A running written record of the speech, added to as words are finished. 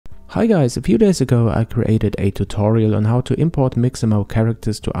Hi guys, a few days ago I created a tutorial on how to import Mixamo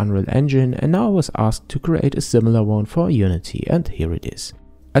characters to Unreal Engine, and now I was asked to create a similar one for Unity, and here it is.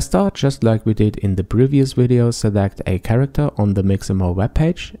 I start just like we did in the previous video, select a character on the Mixamo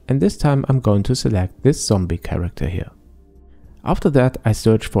webpage, and this time I'm going to select this zombie character here. After that I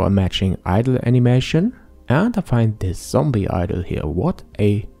search for a matching idle animation and I find this zombie idle here. What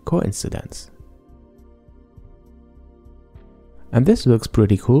a coincidence. And this looks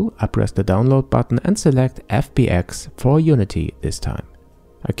pretty cool. I press the download button and select FBX for Unity this time.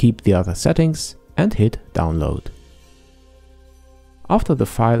 I keep the other settings and hit download. After the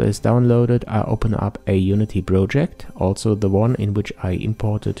file is downloaded, I open up a Unity project, also the one in which I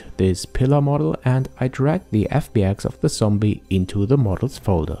imported this pillar model, and I drag the FBX of the zombie into the models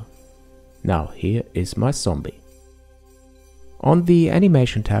folder. Now here is my zombie. On the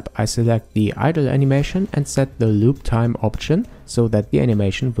animation tab I select the idle animation and set the loop time option so that the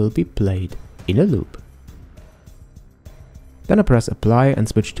animation will be played in a loop. Then I press apply and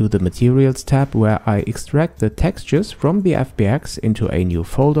switch to the materials tab, where I extract the textures from the FBX into a new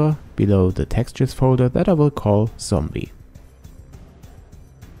folder below the textures folder that I will call zombie.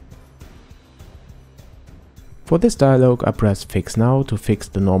 For this dialog I press fix now to fix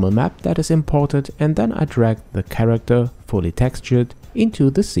the normal map that is imported, and then I drag the character fully textured into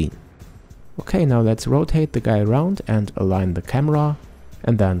the scene. Okay, now let's rotate the guy around and align the camera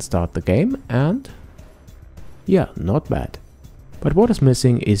and then start the game, and yeah, not bad. But what is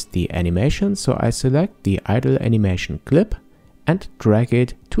missing is the animation, so I select the idle animation clip and drag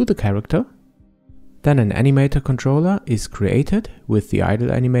it to the character. Then an animator controller is created with the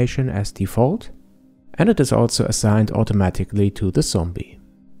idle animation as default, and it is also assigned automatically to the zombie.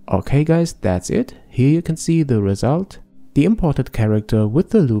 Okay guys, that's it. Here you can see the result, the imported character with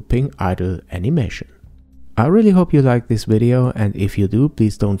the looping idle animation. I really hope you liked this video, and if you do,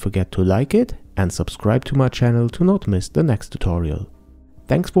 please don't forget to like it and subscribe to my channel to not miss the next tutorial.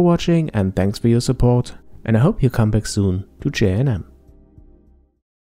 Thanks for watching and thanks for your support, and I hope you come back soon to J&M.